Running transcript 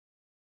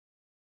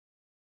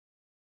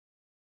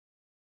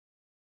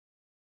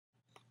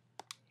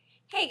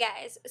Hey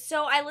guys,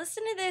 so I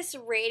listen to this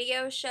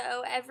radio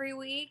show every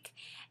week,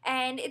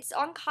 and it's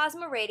on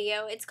Cosmo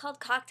Radio. It's called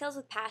Cocktails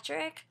with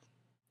Patrick,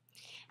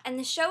 and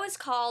the show is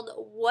called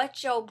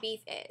What Your Beef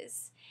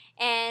Is.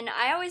 And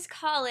I always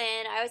call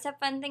in, I always have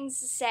fun things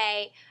to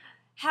say.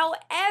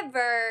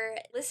 However,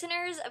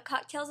 listeners of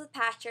Cocktails with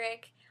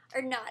Patrick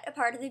are not a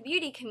part of the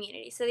beauty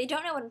community, so they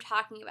don't know what I'm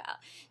talking about.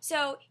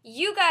 So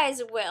you guys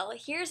will.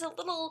 Here's a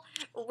little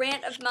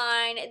rant of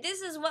mine.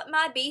 This is what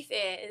my beef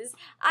is.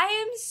 I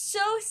am so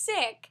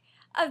sick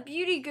of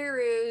beauty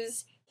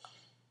gurus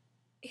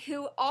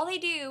who all they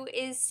do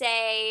is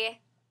say,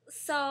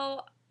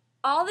 so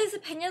all these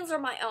opinions are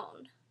my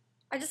own.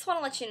 I just want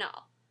to let you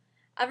know.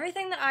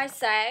 Everything that I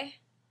say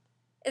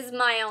is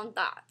my own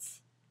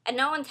thoughts, and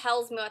no one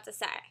tells me what to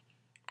say.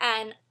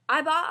 And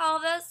I bought all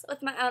this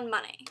with my own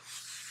money.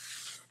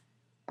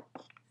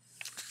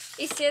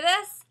 You see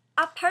this?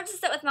 I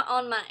purchased it with my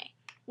own money.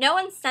 No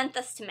one sent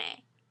this to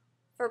me.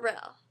 For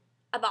real.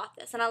 I bought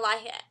this and I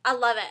like it. I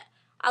love it.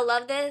 I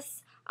love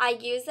this. I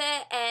use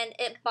it and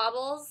it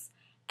bubbles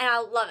and I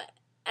love it.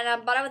 And I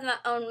bought it with my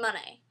own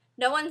money.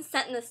 No one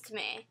sent this to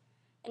me.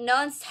 And no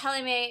one's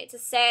telling me to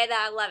say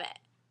that I love it.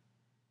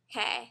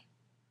 Okay?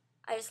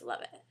 I just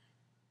love it.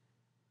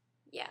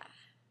 Yeah.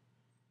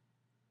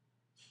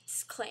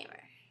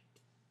 Disclaimer.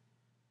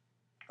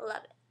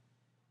 Love it.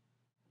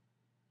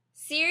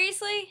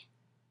 Seriously?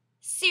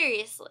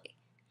 Seriously.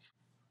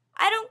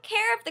 I don't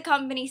care if the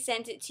company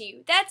sent it to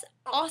you. That's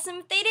awesome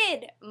if they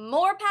did.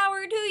 More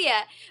power to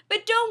ya.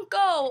 But don't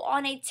go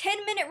on a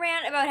 10-minute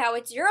rant about how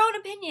it's your own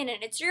opinion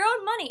and it's your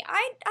own money.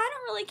 I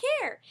don't really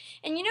care.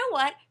 And you know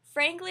what?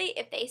 Frankly,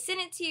 if they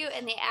send it to you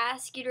and they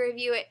ask you to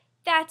review it,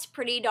 that's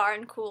pretty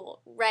darn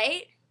cool,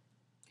 right?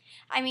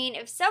 I mean,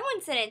 if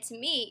someone sent it to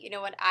me, you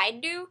know what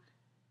I'd do?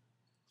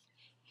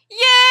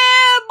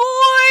 Yeah,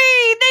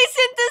 boy! They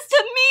sent this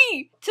to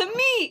me! To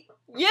me!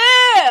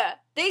 Yeah!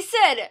 They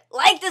said,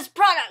 like this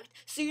product,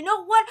 so you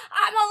know what?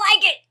 I'ma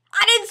like it!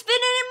 I didn't spend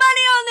any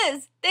money on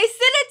this! They sent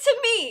it to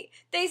me!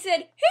 They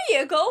said,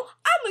 here you go!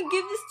 I'ma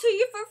give this to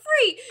you for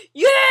free!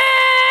 Yeah!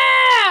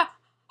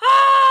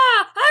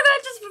 Ah! I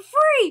got this for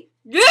free!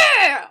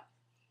 Yeah!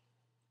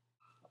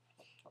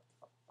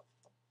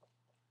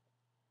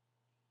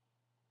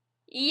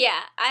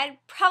 Yeah, I'd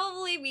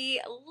probably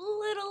be a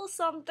little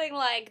something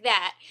like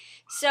that.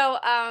 So,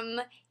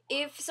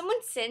 if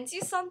someone sends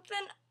you something,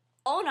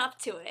 own up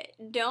to it.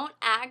 Don't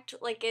act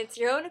like it's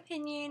your own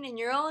opinion and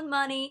your own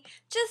money.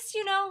 Just,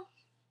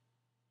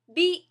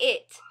 be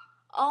it.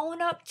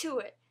 Own up to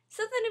it.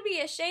 Something to be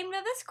ashamed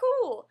of, that's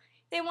cool.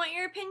 They want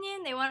your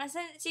opinion, they want to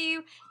send it to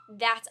you,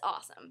 that's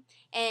awesome.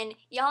 And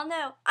y'all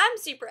know, I'm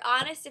super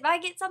honest. If I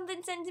get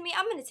something sent to me,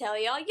 I'm going to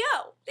tell y'all,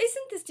 yo, they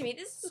sent this to me,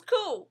 this is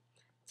cool.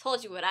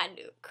 Told you what I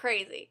do.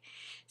 Crazy.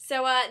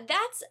 So,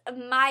 that's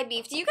my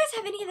beef. Do you guys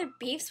have any other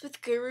beefs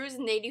with gurus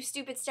and they do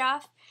stupid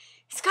stuff?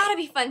 It's gotta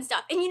be fun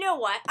stuff. And you know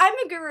what? I'm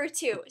a guru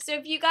too. So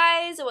if you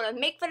guys want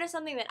to make fun of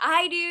something that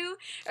I do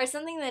or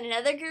something that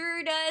another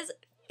guru does,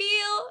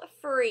 feel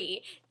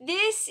free.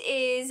 This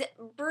is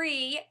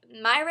Bree,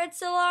 my Red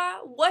Solar,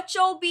 what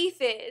your beef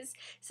is.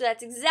 So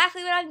that's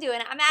exactly what I'm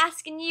doing. I'm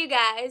asking you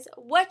guys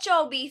what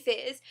your beef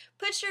is.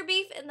 Put your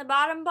beef in the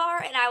bottom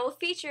bar and I will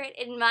feature it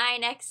in my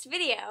next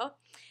video.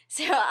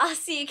 So I'll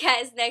see you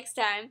guys next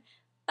time.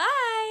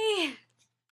 Bye!